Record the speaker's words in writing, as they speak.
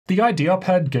The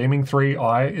IdeaPad Gaming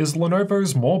 3i is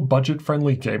Lenovo's more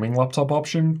budget-friendly gaming laptop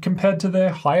option compared to their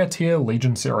higher-tier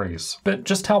Legion series. But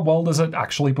just how well does it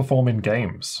actually perform in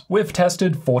games? We've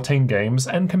tested 14 games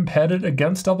and compared it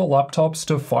against other laptops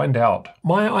to find out.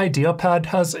 My IdeaPad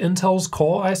has Intel's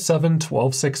Core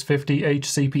i7-12650H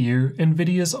CPU,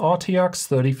 Nvidia's RTX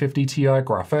 3050 Ti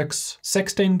graphics,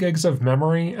 16 gigs of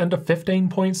memory, and a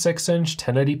 15.6-inch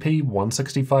 1080p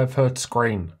 165Hz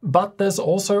screen. But there's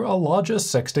also a larger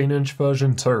 16-inch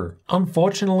version too.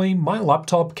 Unfortunately, my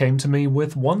laptop came to me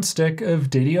with one stick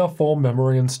of DDR4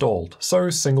 memory installed,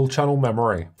 so single-channel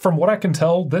memory. From what I can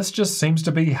tell, this just seems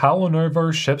to be how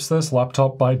Lenovo ships this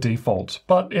laptop by default,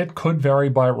 but it could vary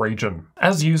by region.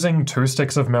 As using 2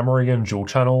 sticks of memory in dual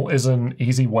channel is an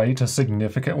easy way to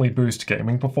significantly boost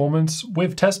gaming performance,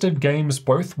 we've tested games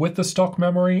both with the stock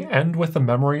memory and with the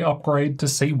memory upgrade to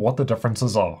see what the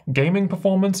differences are. Gaming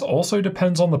performance also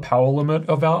depends on the power limit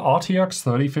of our RTX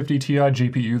 3050 Ti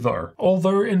GPU though.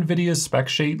 Although Nvidia's spec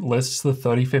sheet lists the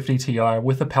 3050 Ti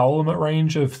with a power limit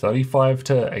range of 35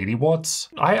 to 80 watts,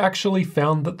 I actually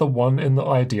found that the one in the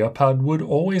IdeaPad would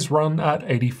always run at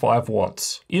 85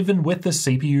 watts, even with the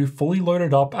CPU fully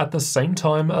loaded up at the same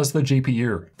time as the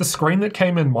GPU. The screen that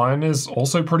came in mine is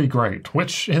also pretty great,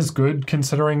 which is good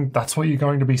considering that's what you're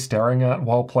going to be staring at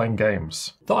while playing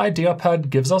games. The IdeaPad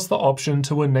gives us the option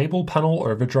to enable panel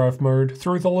overdrive mode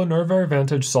through the Lenovo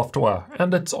Vantage software,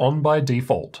 and it's on by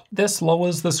default. This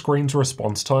lowers the screen's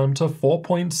response time to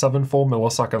 4.74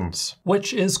 milliseconds,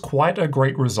 which is quite a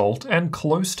great result and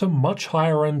close to much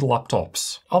higher end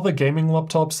laptops. Other gaming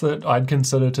laptops that I'd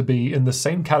consider to be in the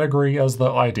same category as the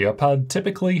IdeaPad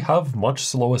typically have much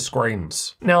slower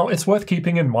screens. Now, it's worth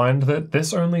keeping in mind that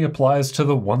this only applies to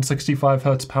the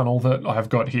 165Hz panel that I've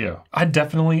got here. I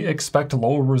definitely expect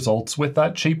lower results with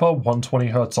that cheaper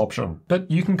 120Hz option, but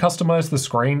you can customize the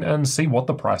screen and see what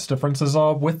the price differences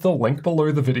are with the link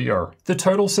below the video. The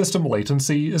total system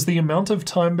latency is the amount of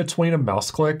time between a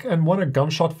mouse click and when a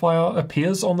gunshot fire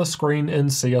appears on the screen in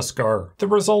CSGO. The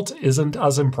result isn't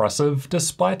as impressive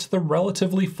despite the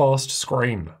relatively fast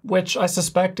screen, which I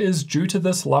suspect is due to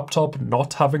this laptop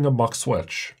not having a MUX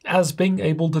Switch, as being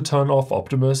able to turn off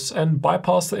Optimus and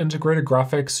bypass the integrated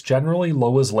graphics generally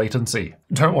lowers latency.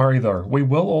 Don't worry though, we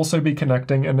will also be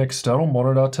connecting an external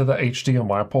monitor to the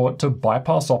HDMI port to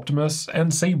bypass Optimus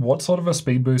and see what sort of a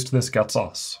speed boost this gets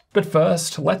us. But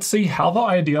first, let's see how the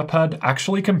IdeaPad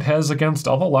actually compares against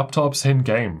other laptops in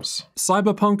games.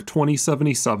 Cyberpunk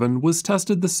 2077 was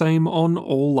tested the same on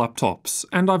all laptops,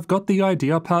 and I've got the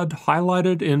IdeaPad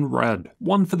highlighted in red,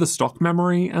 one for the stock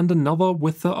memory and another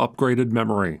with the upgraded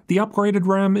memory. The upgraded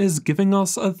RAM is giving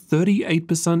us a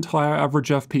 38% higher average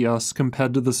FPS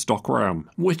compared to the stock RAM,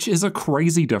 which is a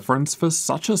crazy difference for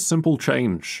such a simple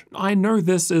change. I know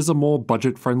this is a more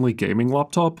budget-friendly gaming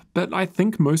laptop, but I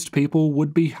think most people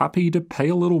would be happy to pay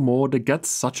a little more to get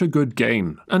such a good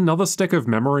gain. Another stick of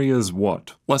memory is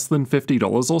what? Less than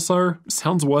 $50 or so?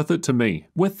 Sounds worth it to me.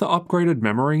 With the upgraded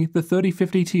memory, the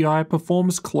 3050 Ti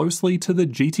performs closely to the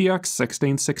GTX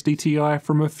 1660 Ti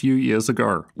from a few years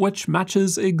ago, which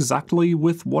matches exactly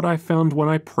with what I found when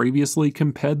I previously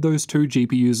compared those two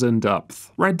GPUs in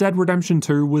depth. Red Dead Redemption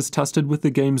 2 was tested with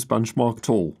the game's benchmark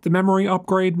tool. The memory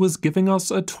upgrade was giving us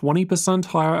a 20%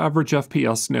 higher average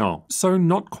FPS now, so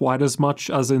not quite as much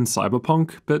as in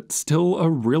Cyberpunk, but still a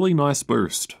really nice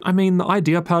boost. I mean, the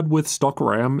IdeaPad with stock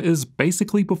RAM is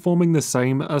basically performing the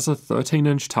same as a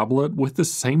 13-inch tablet with the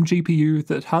same GPU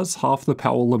that has half the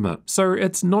power limit, so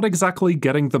it's not exactly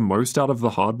getting the most out of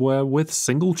the hardware with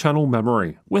single-channel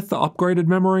memory. With the upgraded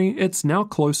memory, it's now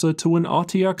closer to an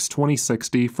RTX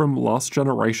 2060 from last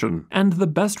generation, and the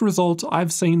best result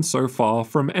I've seen so far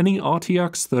from any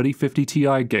RTX 3050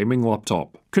 Ti gaming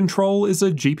laptop. Control is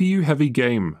a GPU-heavy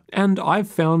game, and I've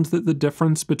found that the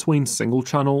difference between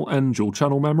single-channel and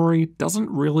dual-channel memory doesn't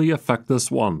really affect this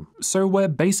one, so we're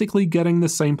basically getting the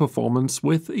same performance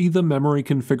with either memory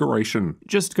configuration.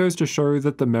 Just goes to show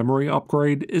that the memory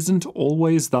upgrade isn't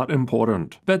always that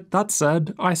important. But that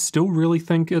said, I still really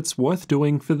think it's worth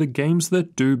doing for the games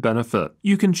that do benefit.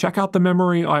 You can check out the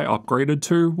memory I upgraded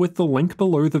to with the link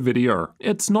below the video.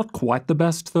 It's not quite the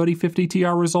best 3050 Ti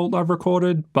result I've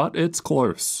recorded, but it's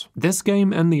close. This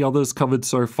game and the others covered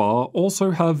so far also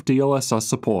have DLSS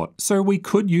support, so we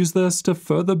could use this to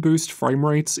further boost frame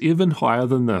rates even higher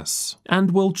than this. And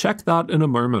we'll check that in a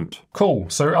moment. Cool,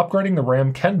 so upgrading the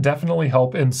RAM can definitely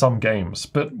help in some games,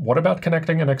 but what about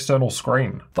connecting an external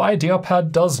screen? The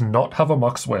IdeaPad does not have a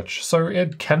MUX Switch, so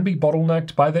it can be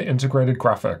bottlenecked by the integrated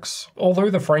graphics.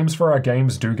 Although the frames for our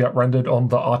games do get rendered on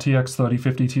the RTX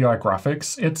 3050 Ti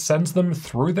graphics, it sends them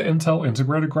through the Intel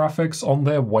integrated graphics on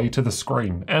their way to the screen.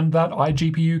 screen, and that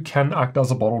iGPU can act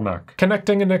as a bottleneck.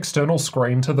 Connecting an external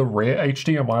screen to the rear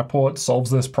HDMI port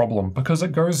solves this problem because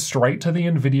it goes straight to the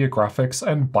Nvidia graphics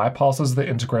and bypasses the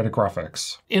integrated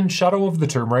graphics. In Shadow of the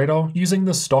Tomb Raider, using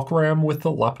the stock RAM with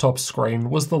the laptop screen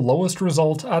was the lowest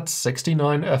result at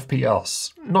 69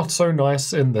 FPS. Not so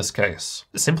nice in this case.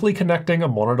 Simply connecting a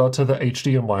monitor to the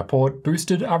HDMI port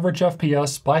boosted average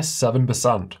FPS by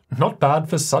 7%. Not bad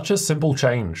for such a simple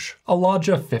change. A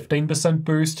larger 15%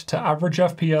 boost to average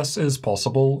FPS is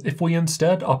possible if we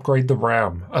instead upgrade the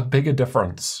RAM, a bigger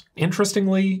difference.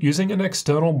 Interestingly, using an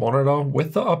external monitor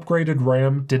with the upgraded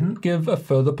RAM didn't give a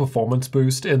further performance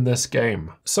boost in this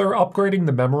game, so upgrading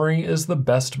the memory is the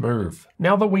best move.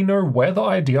 Now that we know where the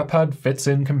IdeaPad fits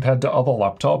in compared to other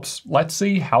laptops, let's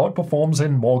see how it performs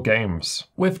in more games.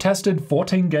 We've tested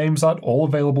 14 games at all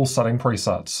available setting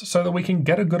presets, so that we can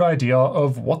get a good idea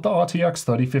of what the RTX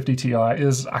 3050 Ti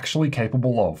is actually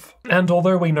capable of. And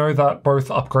although we know that both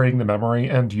upgrading the memory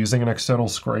and using an external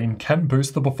screen can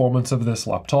boost the performance of this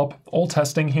laptop, all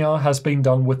testing here has been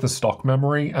done with the stock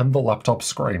memory and the laptop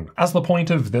screen, as the point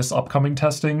of this upcoming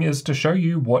testing is to show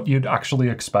you what you'd actually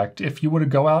expect if you were to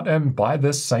go out and buy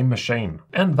this same machine.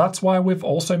 And that's why we've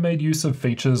also made use of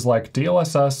features like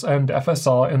DLSS and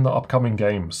FSR in the upcoming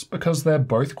games, because they're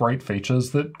both great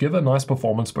features that give a nice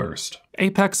performance boost.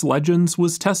 Apex Legends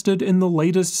was tested in the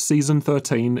latest Season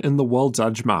 13 in the World's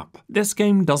Edge map. This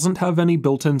game doesn't have any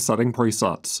built-in setting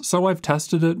presets, so I've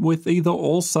tested it with either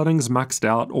all settings maxed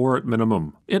out or at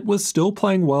minimum. It was still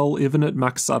playing well even at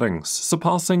max settings,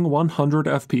 surpassing 100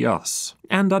 FPS.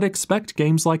 And I'd expect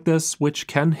games like this, which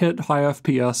can hit high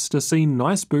FPS, to see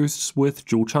nice boosts with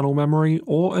dual-channel memory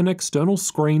or an external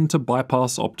screen to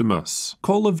bypass Optimus.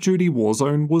 Call of Duty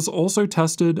Warzone was also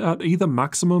tested at either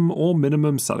maximum or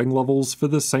minimum setting levels for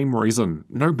the same reason,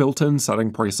 no built-in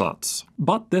setting presets.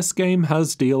 But this game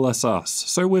has DLSS,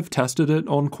 so we've tested it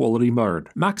on quality mode.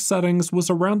 Max settings was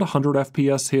around 100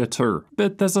 FPS here too,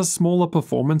 but there's a smaller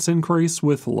performance increase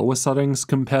with lower settings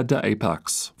compared to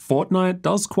Apex. Fortnite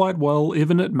does quite well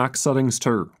even at max settings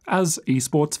too, as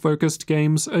esports-focused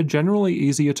games are generally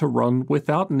easier to run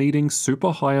without needing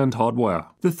super high-end hardware.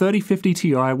 The 3050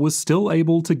 Ti was still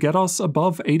able to get us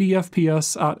above 80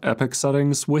 FPS at epic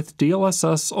settings with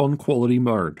DLSS on quality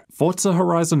mode. Forza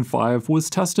Horizon 5 was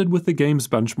tested with the game's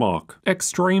benchmark.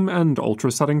 Extreme and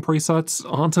ultra setting presets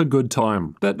aren't a good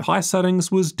time, but high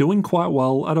settings was doing quite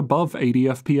well at above 80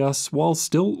 FPS while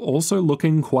still also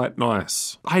looking quite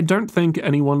nice. I don't think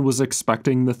anyone was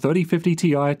expecting the 3050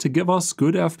 Ti to give us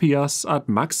good FPS at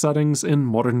max settings in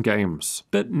modern games,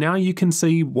 but now you can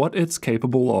see what it's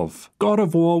capable of. God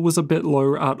of War was a bit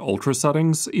low at ultra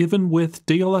settings even with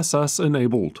DLSS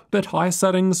enabled, but high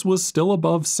settings was still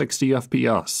above 60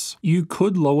 FPS. You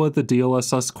could lower the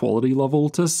DLSS quality level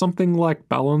to something like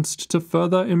balanced to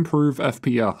further improve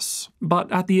FPS,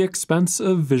 but at the expense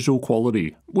of visual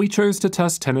quality. We chose to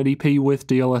test 1080p with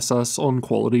DLSS on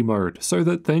quality mode so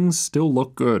that things still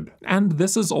look good, and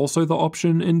this is also the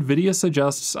option Nvidia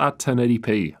suggests at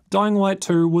 1080p. Dying Light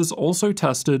 2 was also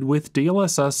tested with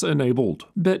DLSS enabled,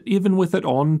 but even with it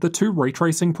on, the two ray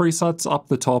tracing presets up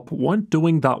the top weren't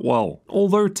doing that well.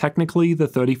 Although technically the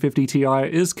 3050 Ti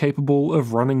is capable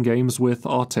of running games with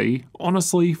RT,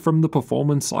 honestly from the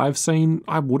performance I've seen,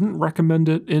 I wouldn't recommend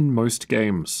it in most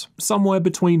games. Somewhere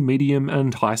between medium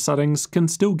and high settings can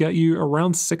still get you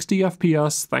around 60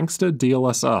 FPS thanks to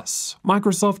DLSS.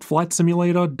 Microsoft Flight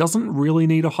Simulator doesn't really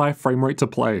need a high frame rate to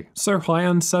play, so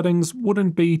high-end settings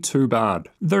wouldn't be too bad,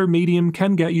 though medium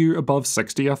can get you above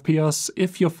 60 FPS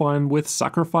if you're fine with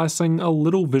sacrificing a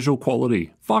little visual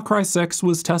quality. Far Cry 6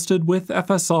 was tested with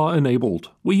FSR enabled.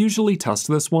 We usually test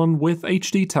this one with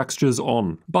HD textures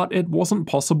on, but it wasn't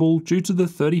possible due to the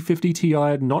 3050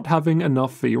 Ti not having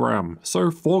enough VRAM, so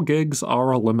 4 gigs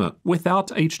are a limit. Without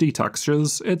HD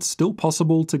textures, it's still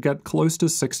possible to get close to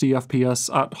 60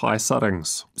 FPS at high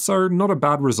settings. So not a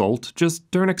bad result, just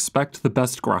don't expect the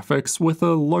best graphics with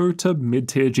a low to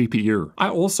mid-tier GPU. I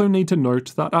also need to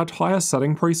note that at higher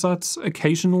setting presets,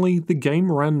 occasionally the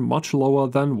game ran much lower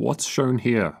than what's shown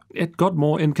here. It got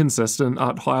more inconsistent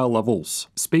at higher levels.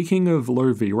 Speaking of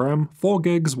low VRAM, 4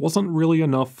 gigs wasn't really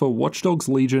enough for Watch Dogs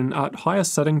Legion at higher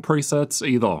setting presets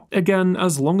either. Again,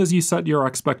 as long as you set your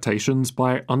expectations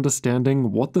by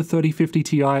understanding what the 3050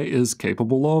 Ti is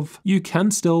capable of, you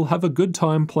can still have a good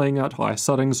time playing at high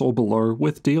settings or below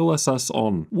with DLSS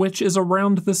on, which is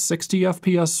around the 60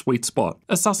 FPS sweet spot.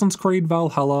 Assassin's Creed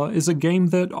Valhalla is a game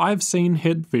that I've seen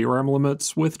hit VRAM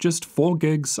limits with just 4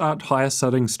 gigs at higher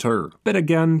settings too. But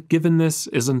again, And given this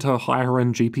isn't a higher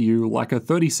end GPU like a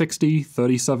 3060,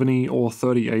 3070, or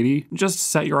 3080, just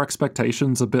set your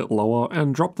expectations a bit lower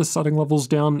and drop the setting levels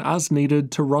down as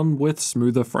needed to run with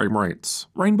smoother frame rates.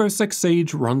 Rainbow Six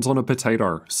Siege runs on a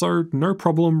potato, so no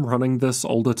problem running this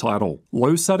older title.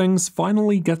 Low settings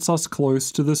finally gets us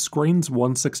close to the screen's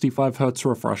 165Hz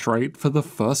refresh rate for the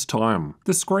first time.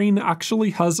 The screen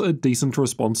actually has a decent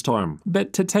response time,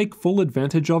 but to take full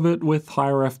advantage of it with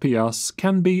higher FPS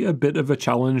can be a bit of a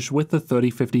challenge with the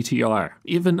 3050 Ti,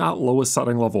 even at lower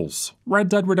setting levels. Red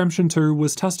Dead Redemption 2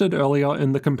 was tested earlier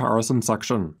in the comparison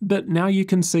section, but now you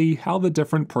can see how the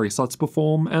different presets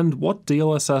perform and what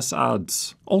DLSS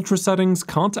adds. Ultra settings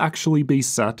can't actually be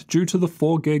set due to the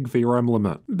 4GB VRAM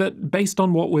limit, but based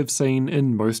on what we've seen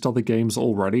in most other games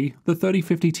already, the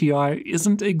 3050 Ti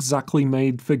isn't exactly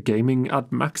made for gaming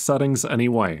at max settings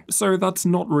anyway, so that's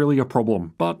not really a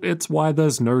problem, but it's why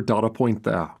there's no data point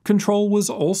there. Control was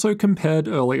also compared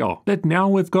earlier, but now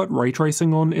we've got ray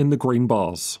tracing on in the green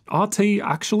bars. RT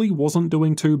actually wasn't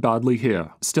doing too badly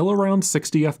here, still around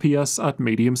 60 FPS at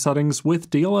medium settings with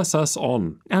DLSS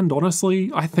on, and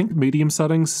honestly, I think medium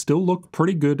settings still look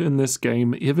pretty good in this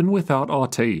game even without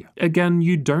RT. Again,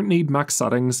 you don't need max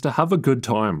settings to have a good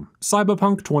time.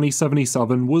 Cyberpunk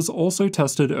 2077 was also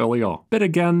tested earlier, but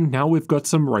again, now we've got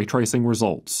some ray tracing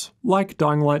results. Like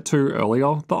Dying Light 2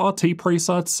 earlier, the RT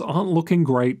presets aren't looking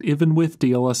great even with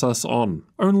DLSS on.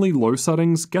 Only low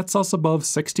settings gets us above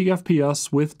 60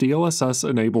 FPS with DLSS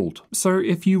enabled. So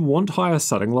if you want higher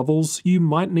setting levels, you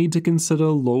might need to consider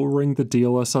lowering the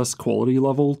DLSS quality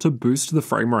level to boost the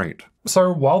frame rate.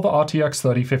 So while the RTX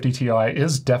 3050 Ti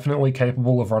is definitely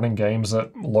capable of running games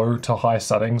at low to high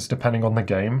settings depending on the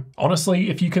game, honestly,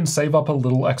 if you can save up a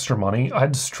little extra money,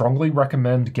 I'd strongly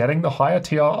recommend getting the higher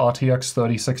tier RTX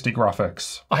 3060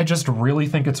 graphics. I just really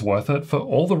think it's worth it for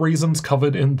all the reasons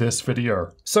covered in this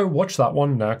video. So watch that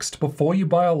one next before you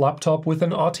buy a laptop with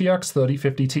an RTX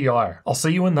 3050 Ti. I'll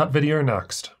see you in that video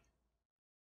next.